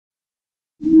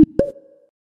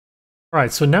All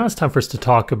right, so now it's time for us to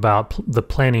talk about the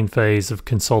planning phase of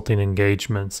consulting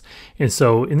engagements. And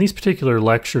so in these particular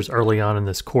lectures early on in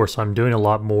this course, I'm doing a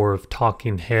lot more of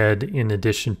talking head in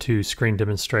addition to screen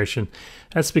demonstration.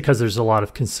 That's because there's a lot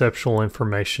of conceptual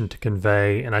information to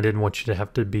convey, and I didn't want you to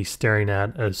have to be staring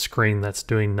at a screen that's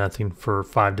doing nothing for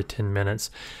 5 to 10 minutes.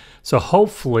 So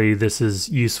hopefully this is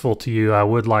useful to you. I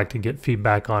would like to get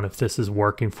feedback on if this is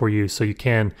working for you, so you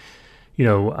can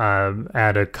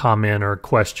add a comment or a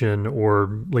question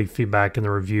or leave feedback in the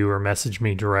review or message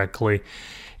me directly.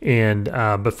 And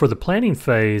but for the planning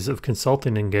phase of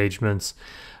consulting engagements,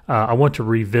 I want to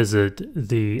revisit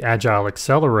the Agile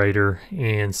Accelerator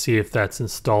and see if that's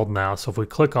installed now. So if we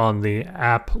click on the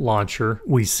app launcher,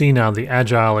 we see now the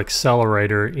Agile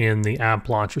Accelerator in the app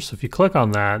launcher. So if you click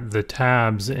on that, the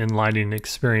tabs in Lighting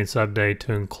Experience Update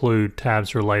to include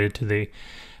tabs related to the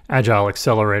Agile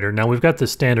Accelerator. Now we've got the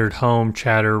standard home,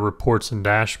 chatter, reports, and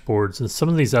dashboards, and some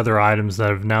of these other items that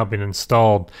have now been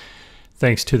installed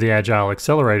thanks to the Agile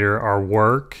Accelerator are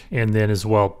work, and then as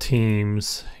well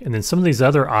teams, and then some of these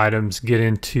other items get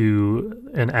into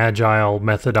an agile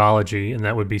methodology, and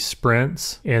that would be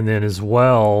sprints. And then as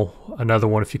well, another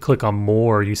one, if you click on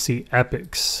more, you see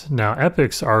epics. Now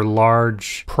epics are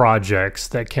large projects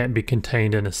that can't be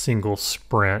contained in a single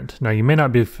sprint. Now you may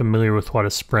not be familiar with what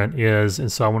a sprint is,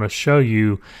 and so I want to show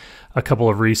you a couple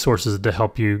of resources to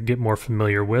help you get more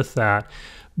familiar with that.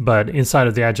 But inside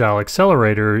of the Agile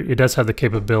Accelerator, it does have the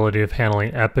capability of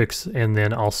handling epics and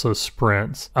then also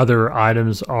sprints. Other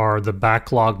items are the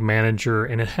Backlog Manager,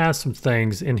 and it has some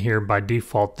things in here by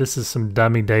default. This is some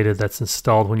dummy data that's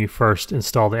installed when you first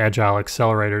install the Agile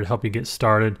Accelerator to help you get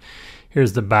started.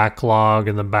 Here's the backlog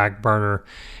and the back burner.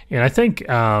 And I think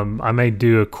I may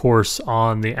do a course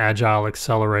on the Agile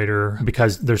Accelerator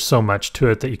because there's so much to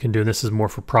it that you can do. And this is more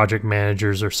for project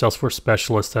managers or Salesforce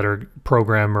specialists that are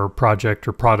program or project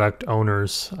or product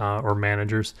owners or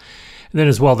managers. And then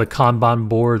as well, the Kanban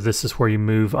Board. This is where you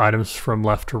move items from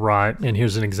left to right. And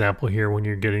here's an example here when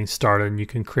you're getting started and you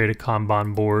can create a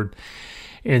Kanban board.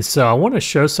 And so I want to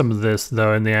show some of this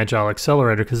though in the Agile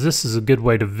Accelerator because this is a good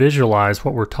way to visualize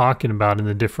what we're talking about in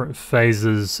the different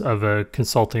phases of a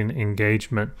consulting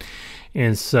engagement.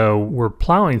 And so we're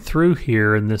plowing through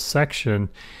here in this section,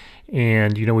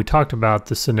 and we talked about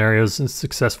the scenarios and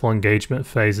successful engagement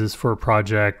phases for a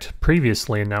project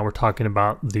previously, and now we're talking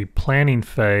about the planning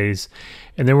phase,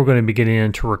 and then we're going to be getting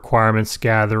into requirements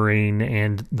gathering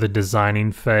and the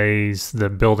designing phase, the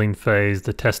building phase,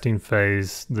 the testing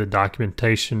phase, the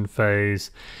documentation phase,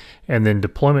 and then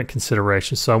deployment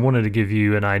considerations. So I wanted to give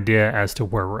you an idea as to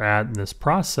where we're at in this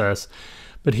process.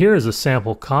 But here is a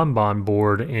sample Kanban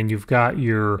board, and you've got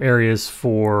your areas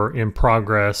for in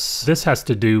progress. This has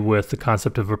to do with the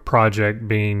concept of a project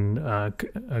being a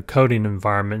coding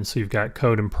environment. So you've got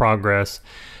code in progress,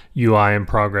 UI in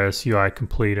progress, UI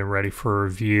complete and ready for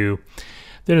review.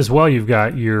 Then as well, you've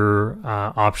got your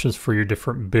options for your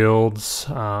different builds.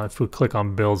 If we click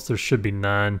on builds, there should be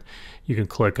none. You can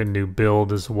click a new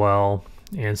build as well.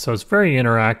 And so it's a very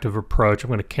interactive approach. I'm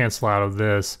going to cancel out of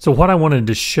this. So what I wanted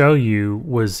to show you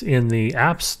was in the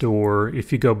App Store,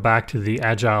 if you go back to the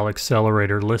Agile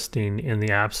Accelerator listing in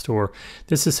the App Store,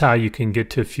 this is how you can get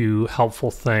to a few helpful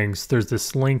things. There's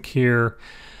this link here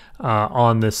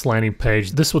on this landing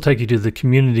page. This will take you to the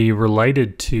community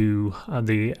related to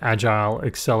the Agile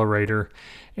Accelerator,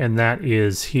 and that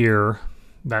is here.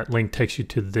 That link takes you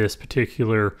to this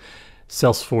particular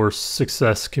Salesforce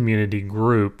Success Community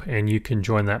group, and you can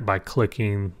join that by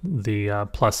clicking the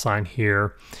plus sign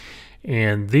here.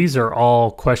 And these are all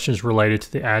questions related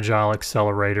to the Agile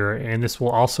Accelerator, and this will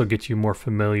also get you more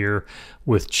familiar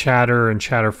with chatter and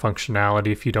chatter functionality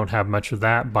if you don't have much of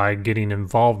that by getting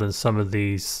involved in some of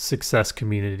these Success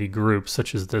Community groups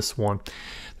such as this one.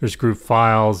 There's group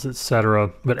files,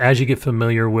 etc. But as you get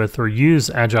familiar with or use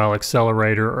Agile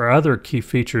Accelerator or other key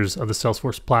features of the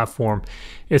Salesforce platform,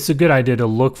 it's a good idea to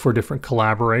look for different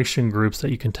collaboration groups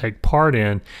that you can take part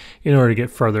in order to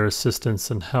get further assistance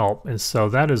and help. And so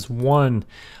that is one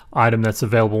item that's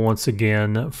available once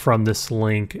again from this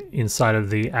link inside of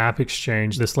the App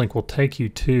Exchange. This link will take you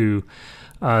to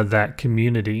that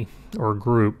community or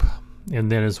group.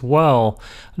 And then as well,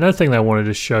 another thing that I wanted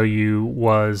to show you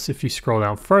was, if you scroll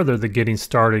down further, the Getting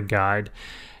Started guide.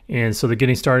 And so the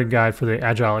Getting Started guide for the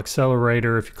Agile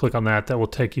Accelerator, if you click on that, that will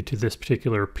take you to this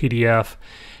particular PDF.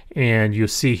 And you'll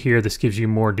see here, this gives you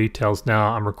more details.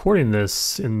 Now, I'm recording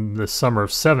this in the summer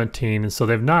of 17, and so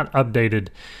they've not updated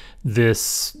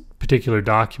this particular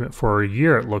document for a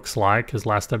year, it looks like, because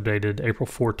last updated April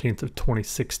 14th of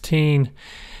 2016.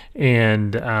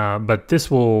 And but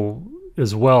this will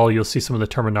as well, you'll see some of the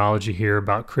terminology here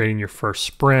about creating your first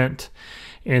sprint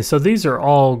And so these are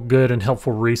all good and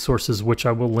helpful resources, which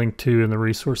I will link to in the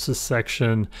resources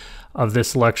section of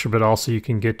this lecture, but also you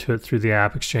can get to it through the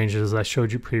app exchanges as I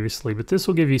showed you previously. But this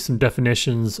will give you some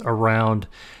definitions around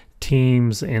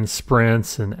teams and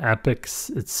sprints and epics,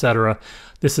 etc.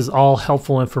 This is all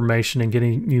helpful information in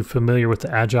getting you familiar with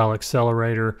the Agile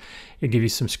Accelerator. It gives you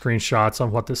some screenshots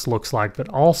on what this looks like, but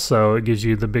also it gives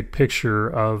you the big picture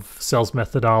of sales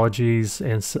methodologies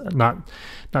and not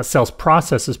sales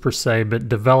processes per se, but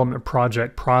development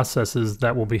project processes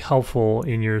that will be helpful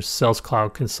in your Sales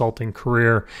Cloud consulting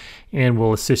career and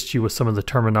will assist you with some of the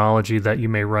terminology that you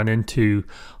may run into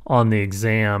on the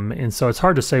exam. And so it's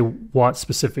hard to say what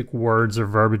specific words or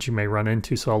verbiage you may run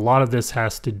into. So a lot of this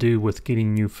has to do with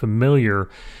getting you familiar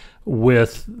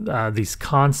with these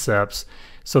concepts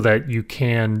so that you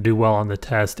can do well on the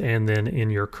test and then in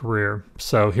your career.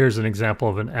 So here's an example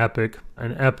of an epic.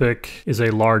 An epic is a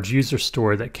large user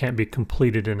story that can't be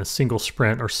completed in a single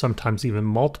sprint or sometimes even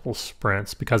multiple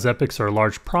sprints. Because epics are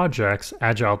large projects,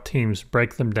 Agile teams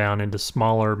break them down into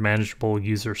smaller, manageable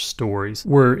user stories.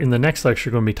 We're in the next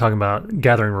lecture going to be talking about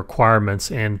gathering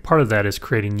requirements, and part of that is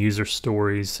creating user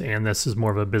stories, and this is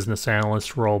more of a business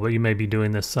analyst role, but you may be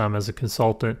doing this some as a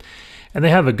consultant. And they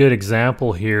have a good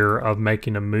example here of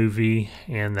making a movie,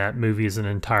 and that movie is an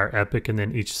entire epic, and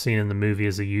then each scene in the movie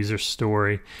is a user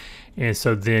story. And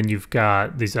so then you've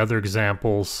got these other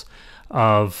examples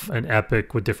of an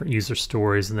epic with different user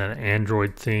stories, and then an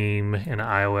Android theme and an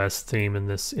iOS theme in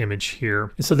this image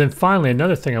here. And so then finally,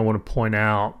 another thing I want to point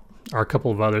out are a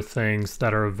couple of other things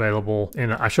that are available,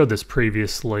 and I showed this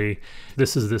previously.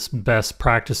 This is this best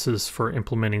practices for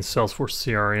implementing Salesforce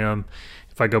CRM.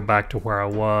 If I go back to where I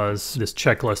was, this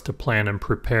checklist to plan and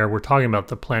prepare, we're talking about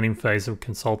the planning phase of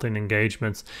consulting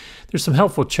engagements. There's some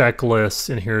helpful checklists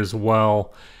in here as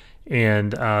well.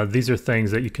 And these are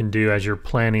things that you can do as you're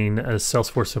planning a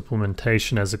Salesforce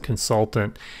implementation as a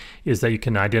consultant, is that you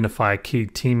can identify key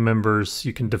team members,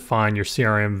 you can define your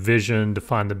CRM vision,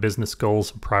 define the business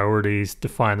goals and priorities,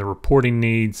 define the reporting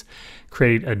needs,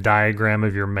 create a diagram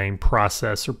of your main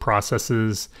process or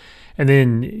processes, and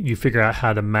then you figure out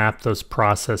how to map those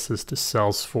processes to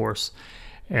Salesforce.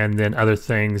 And then other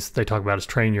things they talk about is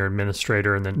training your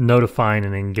administrator and then notifying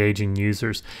and engaging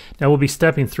users. Now we'll be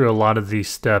stepping through a lot of these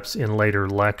steps in later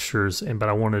lectures, but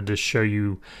I wanted to show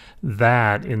you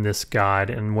that in this guide.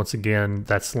 And once again,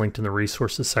 that's linked in the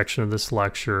resources section of this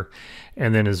lecture.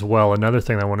 And then as well, another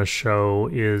thing I want to show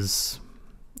is,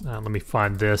 let me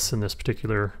find this in this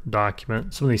particular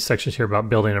document. Some of these sections here about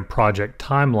building a project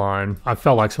timeline. I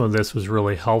felt like some of this was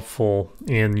really helpful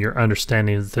in your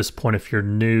understanding at this point if you're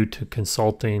new to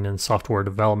consulting and software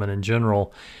development in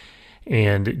general,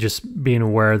 and just being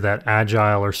aware that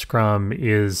Agile or Scrum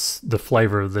is the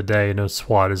flavor of the day and it's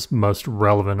what is most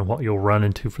relevant and what you'll run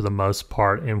into for the most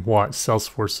part, and what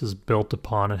Salesforce is built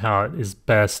upon and how it is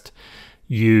best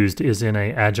used is in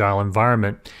an Agile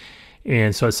environment.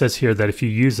 And so it says here that if you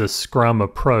use a Scrum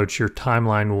approach, your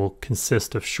timeline will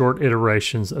consist of short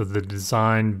iterations of the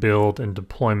design, build, and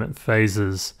deployment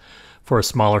phases for a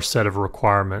smaller set of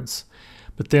requirements.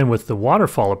 But then with the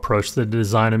Waterfall approach, the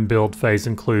design and build phase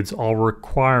includes all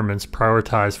requirements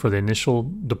prioritized for the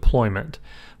initial deployment.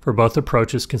 For both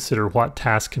approaches, consider what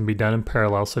tasks can be done in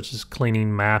parallel, such as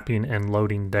cleaning, mapping, and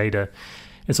loading data.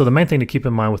 And so the main thing to keep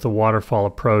in mind with the Waterfall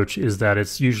approach is that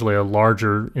it's usually a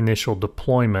larger initial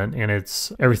deployment, and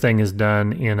everything is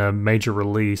done in a major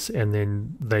release, and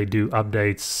then they do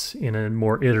updates in a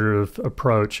more iterative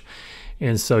approach.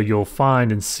 And so you'll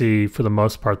find and see, for the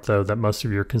most part though, that most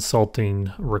of your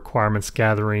consulting requirements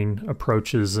gathering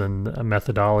approaches and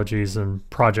methodologies and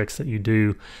projects that you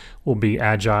do will be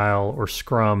Agile or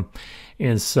Scrum.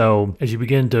 And so as you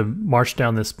begin to march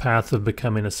down this path of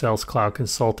becoming a Sales Cloud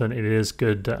consultant, it is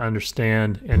good to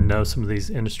understand and know some of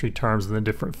these industry terms and the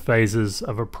different phases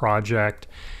of a project.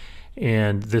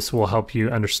 And this will help you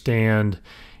understand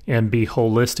and be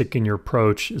holistic in your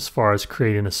approach as far as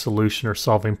creating a solution or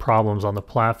solving problems on the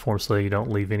platform so that you don't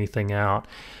leave anything out.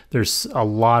 There's a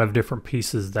lot of different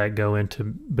pieces that go into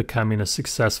becoming a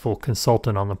successful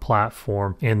consultant on the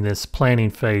platform, and this planning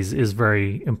phase is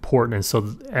very important. And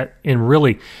so, and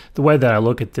really, the way that I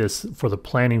look at this for the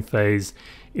planning phase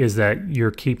is that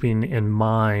you're keeping in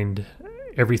mind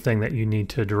everything that you need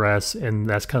to address, and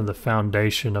that's kind of the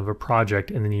foundation of a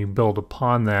project, and then you build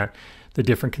upon that the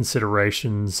different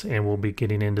considerations, and we'll be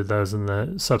getting into those in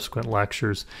the subsequent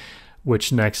lectures,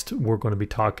 which next we're going to be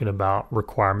talking about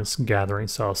requirements gathering.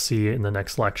 So I'll see you in the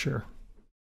next lecture.